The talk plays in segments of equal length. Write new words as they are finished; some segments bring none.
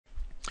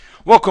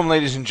Welcome,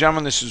 ladies and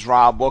gentlemen. This is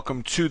Rob.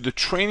 Welcome to the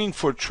training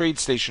for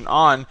TradeStation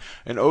on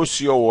an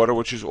OCO order,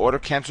 which is order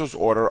cancels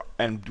order,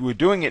 and we're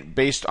doing it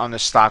based on the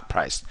stock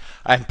price.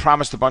 I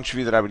promised a bunch of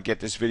you that I would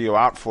get this video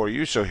out for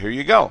you, so here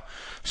you go.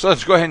 So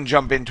let's go ahead and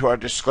jump into our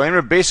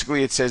disclaimer.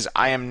 Basically, it says,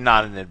 I am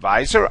not an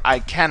advisor. I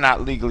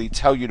cannot legally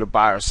tell you to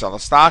buy or sell a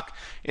stock.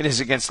 It is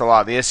against the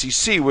law of the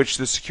SEC, which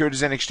the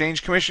Securities and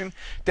Exchange Commission,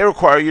 they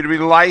require you to be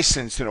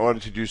licensed in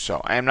order to do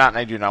so. I am not, and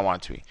I do not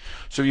want to be.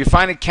 So if you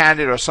find a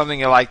candidate or something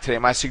you like today,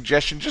 my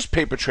suggestion, just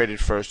paper trade it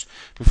first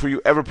before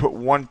you ever put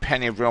 1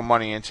 penny of real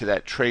money into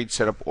that trade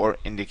setup or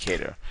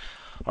indicator.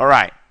 All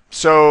right.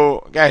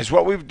 So, guys,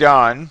 what we've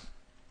done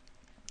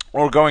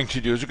or going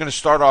to do is we're going to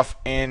start off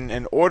in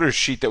an order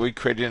sheet that we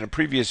created in a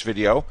previous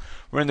video.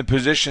 We're in the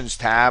positions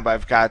tab.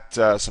 I've got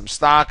some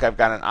stock, I've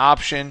got an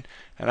option,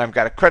 and I've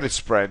got a credit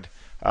spread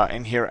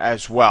in here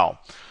as well.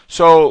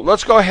 So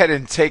let's go ahead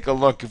and take a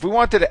look. If we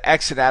wanted to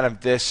exit out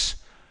of this,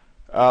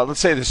 let's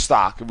say the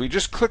stock, if we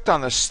just clicked on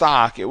the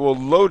stock, it will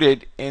load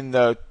it in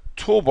the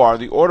toolbar,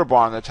 the order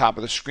bar on the top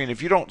of the screen.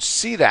 If you don't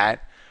see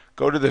that,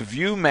 go to the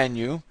view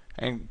menu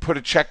and put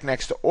a check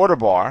next to order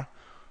bar.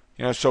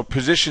 So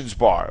positions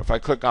bar. If I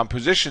click on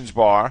positions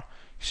bar,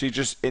 see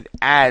it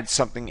adds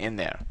something in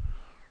there,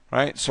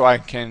 right? So I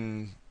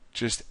can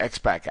just X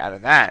back out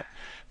of that.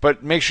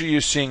 But make sure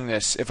you're seeing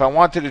this. If I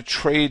wanted to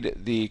trade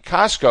the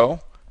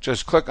Costco,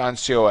 just click on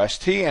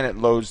COST and it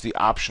loads the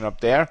option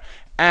up there,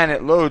 and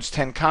it loads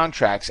 10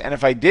 contracts. And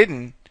if I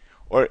didn't,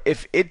 or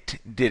if it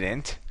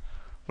didn't,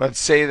 let's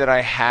say that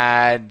I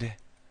had,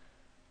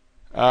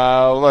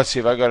 let's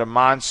see, if I go to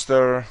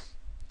Monster,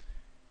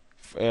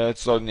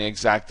 it's loading the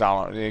exact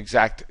dollar, the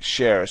exact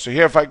share. So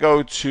here, if I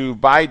go to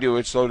Baidu,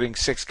 it's loading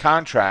 6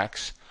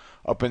 contracts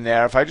up in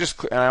there. If I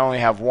just, and I only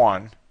have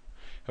one,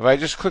 if I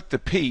just click the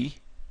P,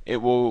 it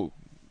will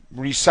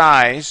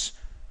resize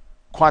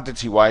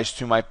quantity-wise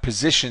to my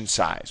position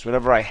size,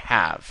 whatever I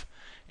have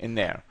in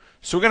there.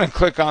 So we're going to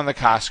click on the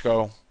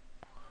Costco.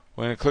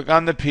 We're going to click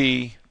on the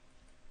P.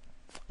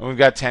 And we've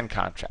got 10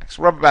 contracts.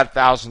 We're up about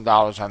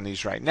 $1,000 on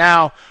these right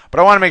now, but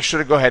I want to make sure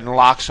to go ahead and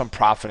lock some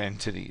profit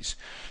into these.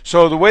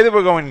 So the way that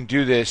we're going to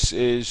do this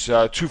is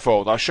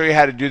twofold. I'll show you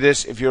how to do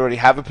this if you already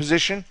have a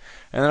position,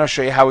 and then I'll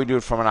show you how we do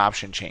it from an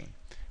option chain,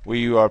 where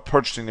you are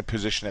purchasing the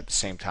position at the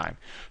same time.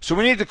 So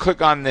we need to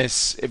click on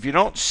this. If you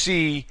don't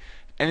see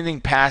anything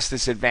past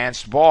this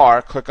advanced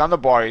bar, click on the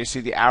bar. You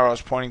see the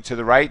arrows pointing to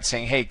the right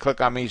saying, hey, click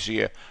on me, so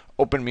you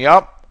open me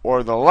up,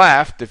 or the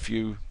left if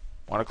you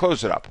want to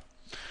close it up.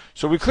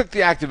 So we click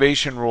the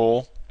activation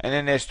rule, and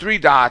then there's 3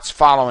 dots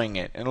following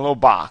it in a little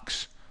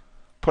box.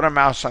 Put our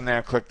mouse on there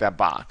and click that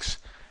box.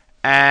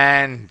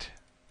 And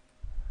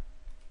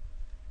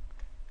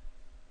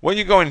what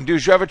you're going to do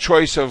is you have a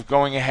choice of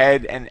going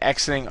ahead and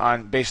exiting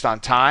based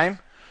on time.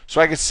 So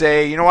I could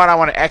say, you know what, I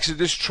want to exit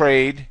this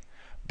trade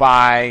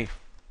by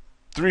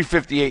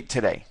 3:58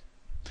 today.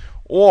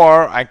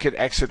 Or I could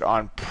exit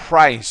on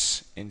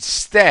price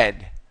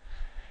instead.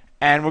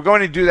 And we're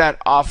going to do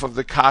that off of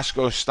the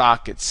Costco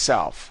stock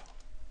itself.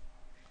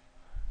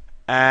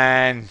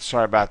 And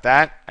sorry about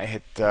that. I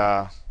hit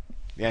the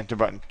enter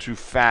button too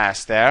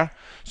fast there.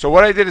 So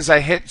what I did is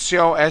I hit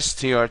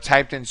COST, or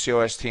typed in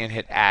COST and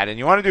hit add. And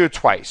you want to do it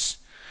twice.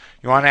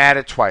 You want to add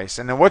it twice.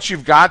 And then what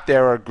you've got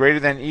there are greater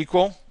than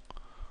equal,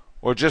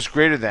 or just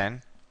greater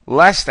than,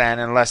 less than,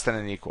 and less than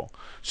and equal.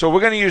 So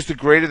we're going to use the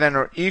greater than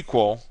or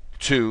equal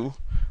to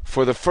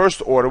for the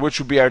first order, which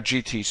would be our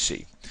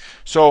GTC.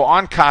 So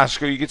on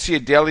Costco, you can see a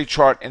daily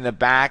chart in the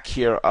back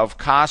here of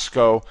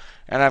Costco,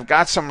 and I've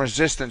got some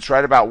resistance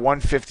right about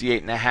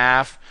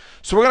 158.5.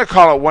 So we're going to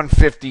call it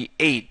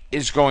 158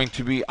 is going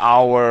to be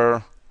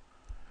our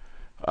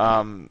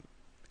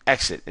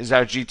exit, is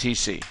our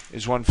GTC,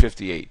 is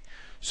 158.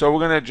 So we're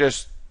going to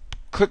just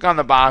click on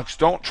the box.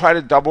 Don't try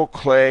to double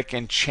click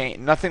and change.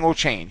 Nothing will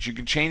change. You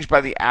can change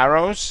by the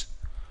arrows,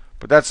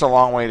 but that's a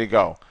long way to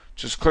go.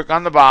 Just click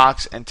on the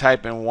box and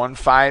type in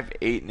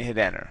 158 and hit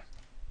enter.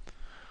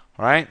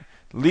 All right?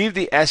 Leave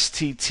the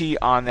STT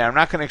on there. I'm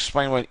not going to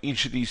explain what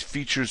each of these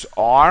features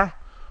are,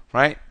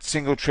 right?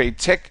 Single trade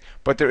tick,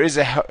 but there is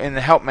in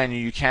the help menu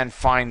you can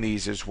find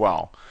these as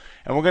well.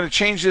 And we're going to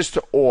change this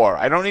to OR.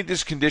 I don't need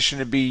this condition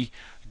to be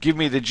give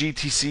me the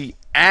GTC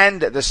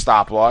and the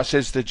stop loss.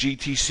 It's the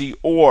GTC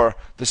or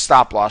the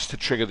stop loss to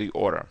trigger the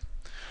order.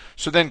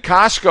 So then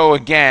Costco,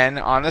 again,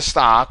 on the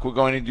stock, we're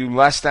going to do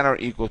less than or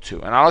equal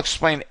to. And I'll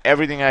explain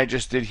everything I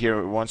just did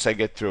here once I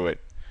get through it.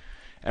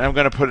 And I'm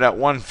going to put it at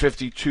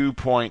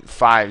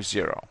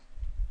 152.50.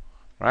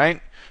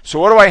 Right? So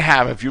what do I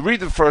have? If you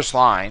read the first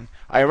line,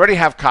 I already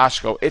have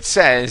Costco. It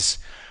says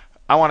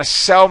I want to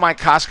sell my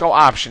Costco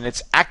option.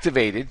 It's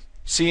activated.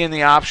 See in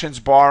the options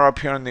bar up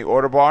here in the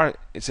order bar,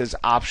 it says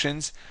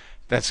options.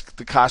 That's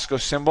the Costco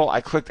symbol.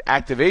 I clicked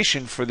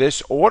activation for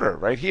this order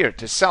right here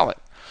to sell it.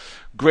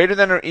 Greater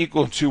than or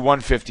equal to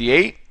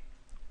 158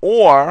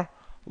 or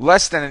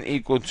less than or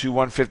equal to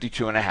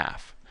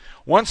 152.5.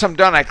 Once I'm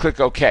done, I click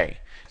OK.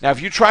 Now,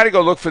 if you try to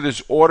go look for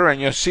this order, and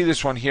you'll see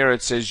this one here,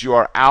 it says you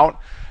are out.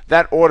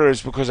 That order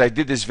is because I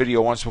did this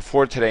video once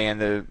before today,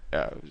 and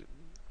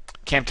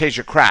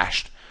Camtasia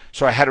crashed.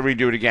 So I had to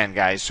redo it again,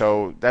 guys.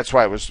 So that's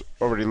why it was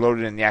already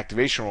loaded in the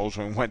activation rules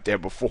when we went there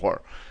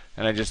before.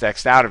 And I just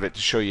X'd out of it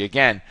to show you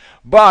again.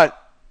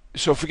 But,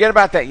 so forget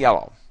about that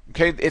yellow.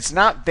 Okay, it's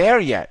not there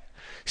yet.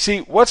 See,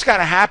 what's got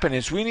to happen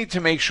is we need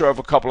to make sure of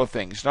a couple of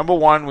things. Number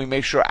one, we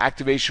make sure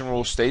activation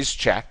rule stays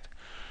checked.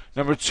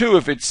 Number two,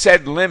 if it's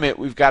said limit,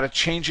 we've got to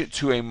change it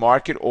to a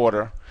market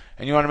order.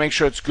 And you want to make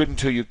sure it's good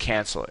until you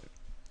cancel it.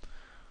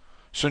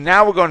 So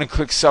now we're going to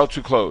click sell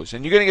to close,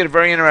 and you're going to get a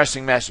very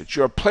interesting message.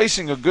 You're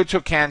placing a good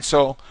to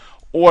cancel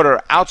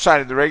order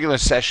outside of the regular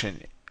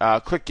session.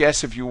 Click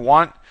yes if you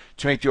want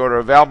to make the order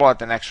available at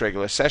the next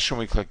regular session.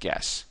 We click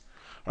yes,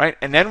 right?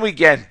 And then we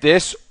get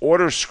this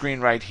order screen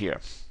right here.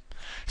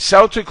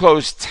 Sell to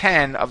close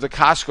 10 of the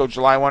Costco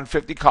July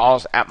 150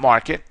 calls at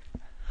market.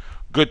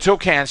 Good till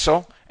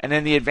cancel, and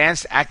then the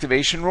advanced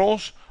activation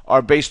rules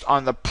are based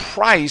on the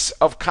price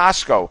of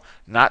Costco,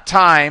 not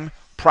time,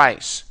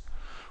 price.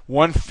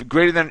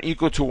 Greater than or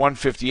equal to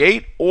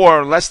 158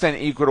 or less than or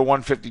equal to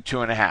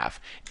 152.5.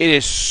 It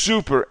is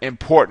super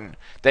important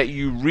that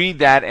you read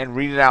that and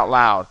read it out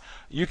loud.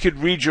 You could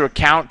read your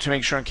account to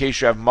make sure in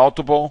case you have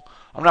multiple.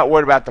 I'm not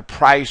worried about the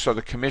price or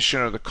the commission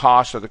or the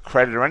cost or the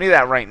credit or any of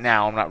that right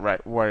now. I'm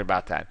not worried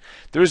about that.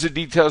 There is a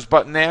details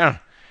button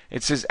there.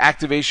 It says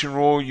activation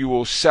rule. You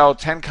will sell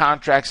 10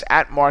 contracts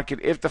at market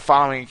if the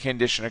following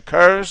condition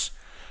occurs.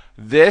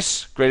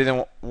 This greater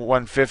than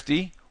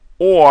 150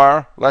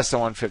 or less than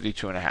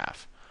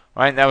 152.5.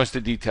 Right? That was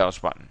the details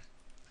button.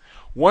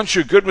 Once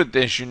you're good with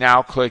this, you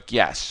now click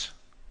yes.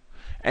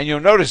 And you'll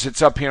notice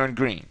it's up here in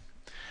green.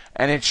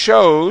 And it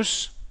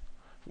shows,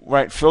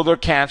 right, filled or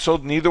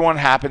canceled. Neither one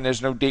happened.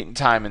 There's no date and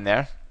time in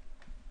there.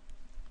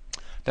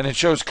 Then it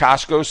shows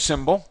Costco's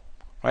symbol,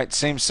 right?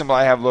 Same symbol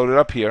I have loaded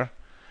up here.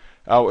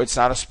 Oh, it's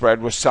not a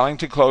spread. We're selling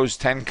to close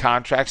 10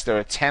 contracts. There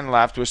are 10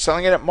 left. We're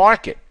selling it at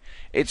market.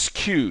 It's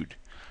queued.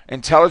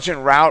 Intelligent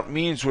route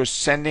means we're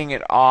sending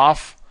it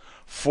off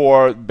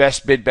for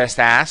best bid, best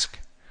ask.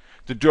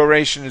 The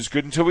duration is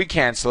good until we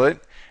cancel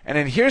it. And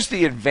then here's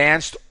the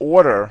advanced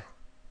order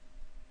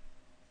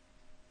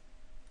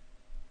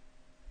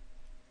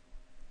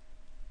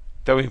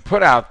that we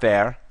put out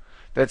there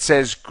that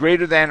says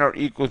greater than or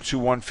equal to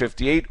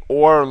 158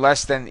 or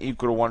less than or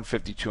equal to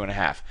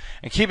 152.5.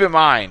 And keep in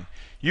mind,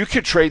 you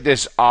could trade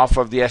this off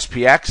of the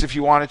SPX if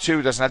you wanted to.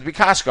 It doesn't have to be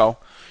Costco.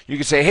 You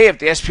could say, hey, if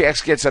the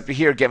SPX gets up to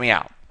here, get me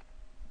out.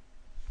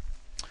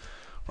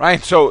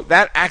 Right? So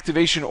that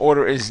activation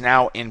order is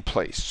now in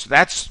place. So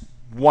that's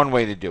one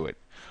way to do it.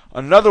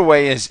 Another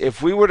way is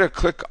if we were to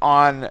click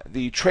on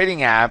the trading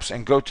apps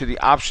and go to the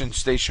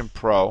Optionstation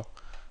Pro.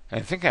 I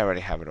think I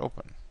already have it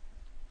open.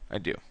 I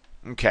do.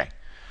 Okay.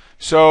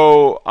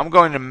 So I'm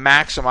going to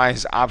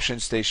maximize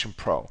Optionstation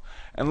Pro.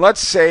 And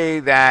let's say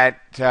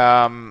that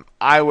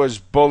I was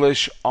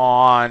bullish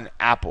on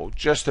Apple,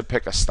 just to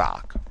pick a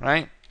stock,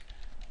 right?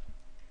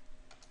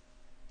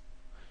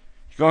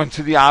 Go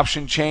into the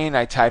option chain,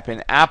 I type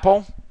in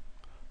Apple,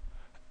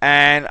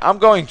 and I'm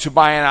going to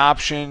buy an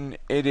option.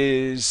 It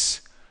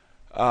is,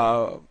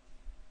 we're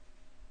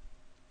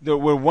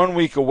 1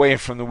 week away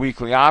from the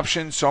weekly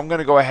option, so I'm going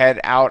to go ahead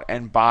out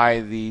and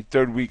buy the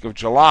third week of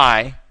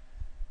July,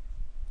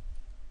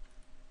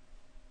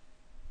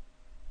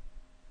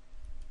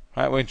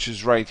 right, which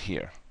is right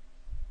here.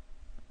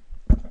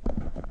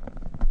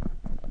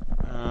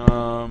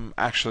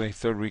 Actually,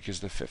 third week is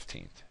the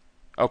 15th.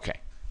 Okay.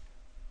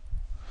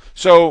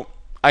 So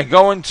I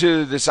go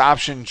into this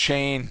option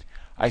chain.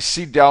 I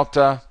see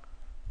delta.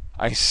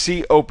 I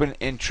see open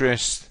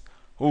interest.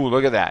 Ooh,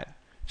 look at that.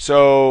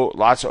 So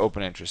lots of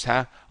open interest,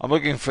 huh? I'm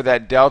looking for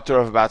that delta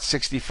of about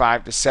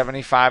 65 to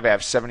 75. I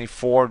have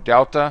 74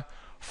 delta,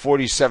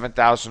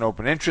 47,000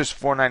 open interest,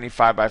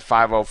 495 by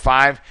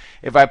 505.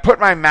 If I put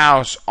my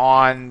mouse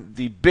on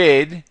the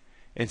bid,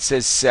 it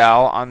says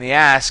sell. On the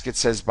ask, it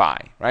says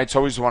buy. Right? It's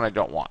always the one I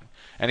don't want.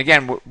 And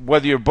again,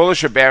 whether you're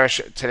bullish or bearish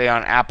today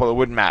on Apple, it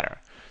wouldn't matter.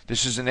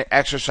 This is an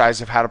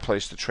exercise of how to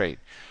place the trade.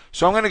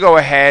 So I'm going to go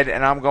ahead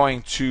and I'm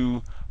going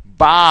to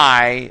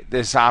buy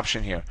this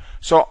option here.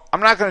 So I'm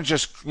not going to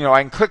just,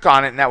 I can click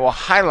on it and that will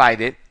highlight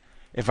it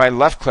if I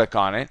left click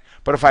on it.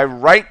 But if I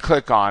right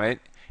click on it,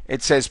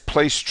 it says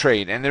place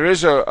trade. And there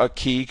is a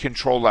key,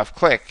 control left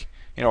click,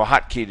 a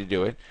hotkey to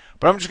do it.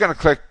 But I'm just going to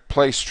click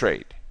place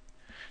trade.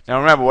 Now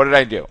remember, what did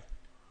I do?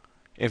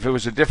 If it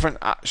was a different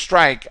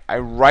strike, I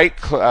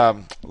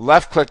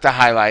left click to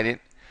highlight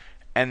it,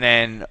 and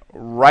then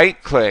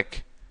right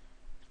click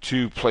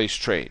to place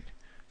trade.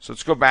 So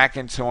let's go back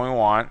into what we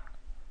want.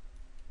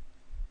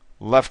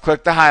 Left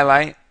click to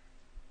highlight,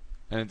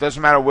 and it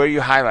doesn't matter where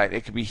you highlight.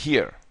 It could be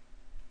here.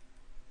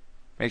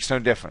 Makes no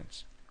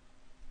difference.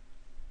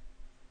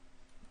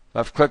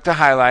 Left click to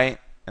highlight,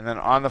 and then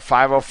on the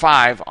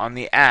 505 on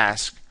the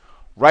ask,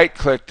 right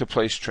click to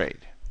place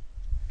trade.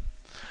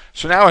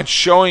 So now it's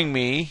showing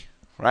me,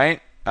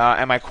 right,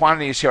 and my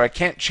quantity is here. I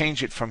can't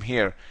change it from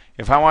here.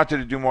 If I wanted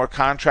to do more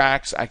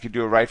contracts, I could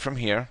do it right from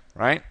here,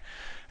 right?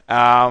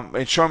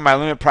 It's showing my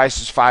limit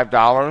price is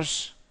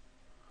 $5,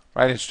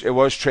 right? It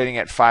was trading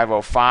at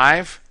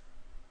 505.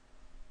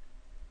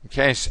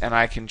 Okay, and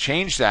I can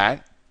change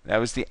that. That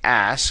was the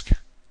ask.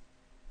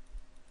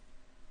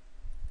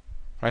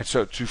 Right,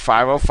 so to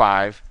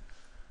 505.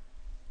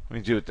 Let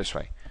me do it this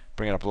way.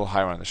 Bring it up a little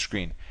higher on the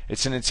screen.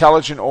 It's an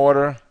intelligent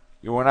order.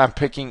 We're not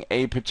picking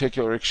a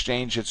particular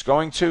exchange it's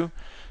going to,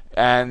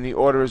 and the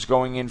order is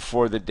going in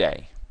for the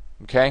day.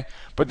 Okay,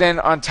 but then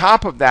on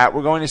top of that,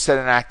 we're going to set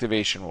an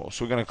activation rule.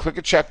 So we're going to click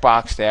a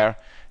checkbox there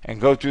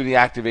and go through the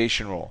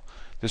activation rule.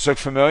 This look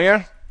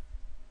familiar?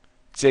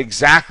 It's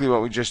exactly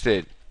what we just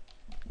did.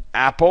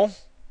 Apple,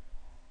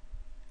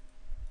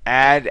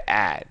 add.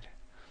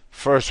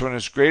 First one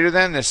is greater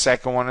than, the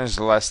second one is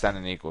less than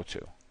and equal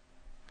to.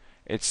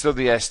 It's still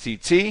the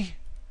STT,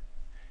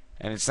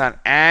 and it's not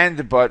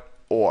and, but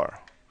or.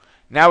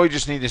 Now we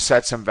just need to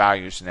set some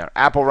values in there.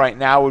 Apple right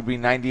now would be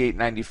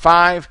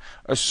 $98.95.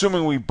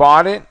 Assuming we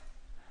bought it,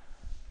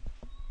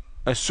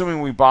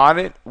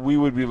 we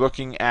would be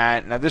looking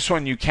at, now this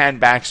one you can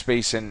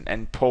backspace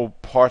and pull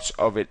parts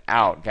of it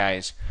out,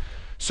 guys.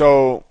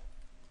 So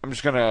I'm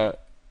just going to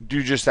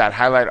do just that,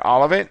 highlight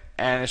all of it.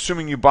 And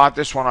assuming you bought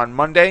this one on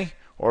Monday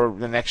or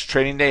the next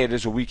trading day, it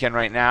is a weekend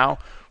right now,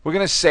 we're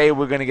going to say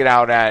we're going to get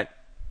out at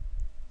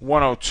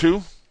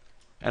 102.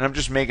 And I'm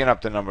just making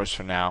up the numbers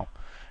for now.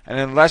 And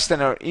then less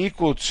than or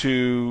equal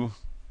to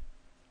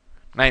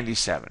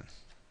 97.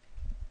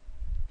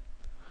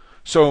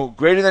 So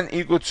greater than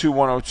equal to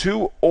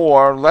 102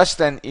 or less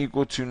than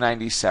equal to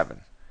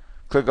 97.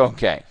 Click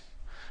OK.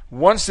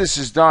 Once this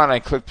is done, I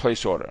click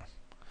place order.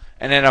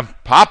 And then a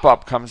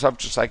pop-up comes up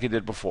just like it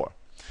did before.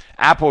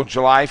 Apple,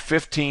 July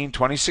 15,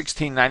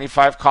 2016,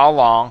 95 call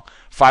long,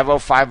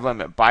 505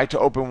 limit. Buy to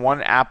open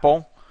one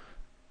Apple,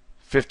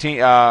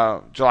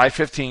 July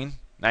 15,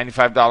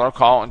 $95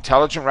 call.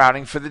 Intelligent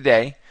routing for the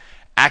day.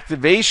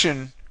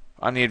 Activation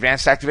on the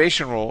advanced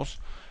activation rules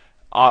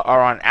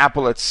are on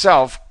Apple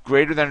itself,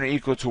 greater than or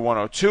equal to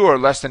 102 or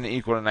less than or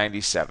equal to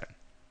 97.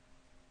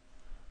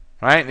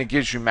 Right? And it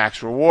gives you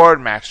max reward,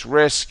 max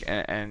risk,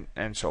 and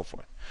so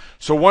forth.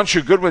 So once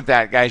you're good with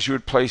that, guys, you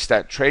would place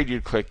that trade.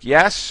 You'd click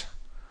yes.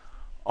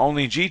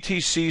 Only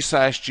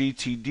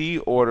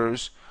GTC/GTD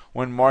orders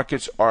when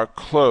markets are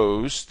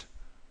closed.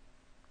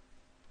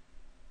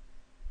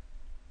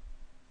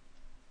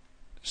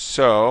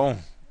 So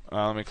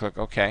let me click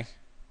OK.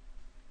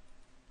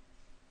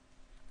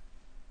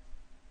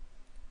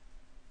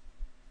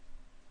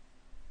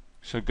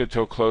 So good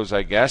till close,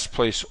 I guess.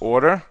 Place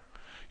order.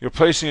 You're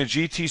placing a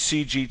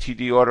GTC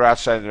GTD order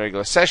outside of the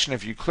regular session.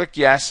 If you click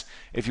yes,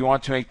 if you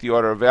want to make the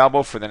order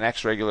available for the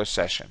next regular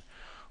session.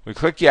 We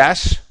click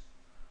yes.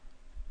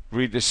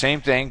 Read the same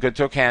thing. Good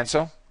till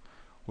cancel.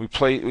 We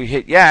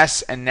hit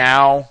yes, and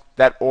now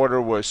that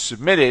order was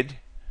submitted.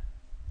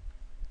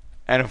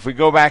 And if we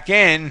go back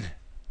in,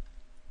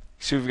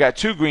 see we've got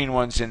two green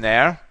ones in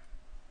there.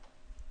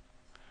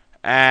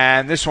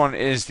 And this one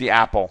is the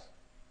Apple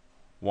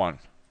one.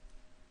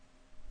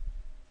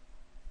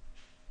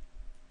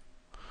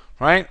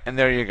 Right? And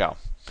there you go.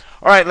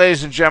 All right,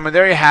 ladies and gentlemen,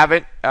 there you have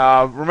it.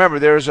 Remember,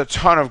 there's a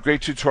ton of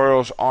great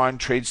tutorials on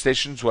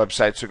TradeStation's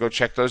website, so go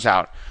check those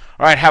out.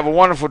 All right, have a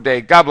wonderful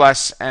day. God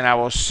bless, and I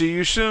will see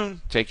you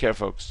soon. Take care,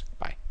 folks.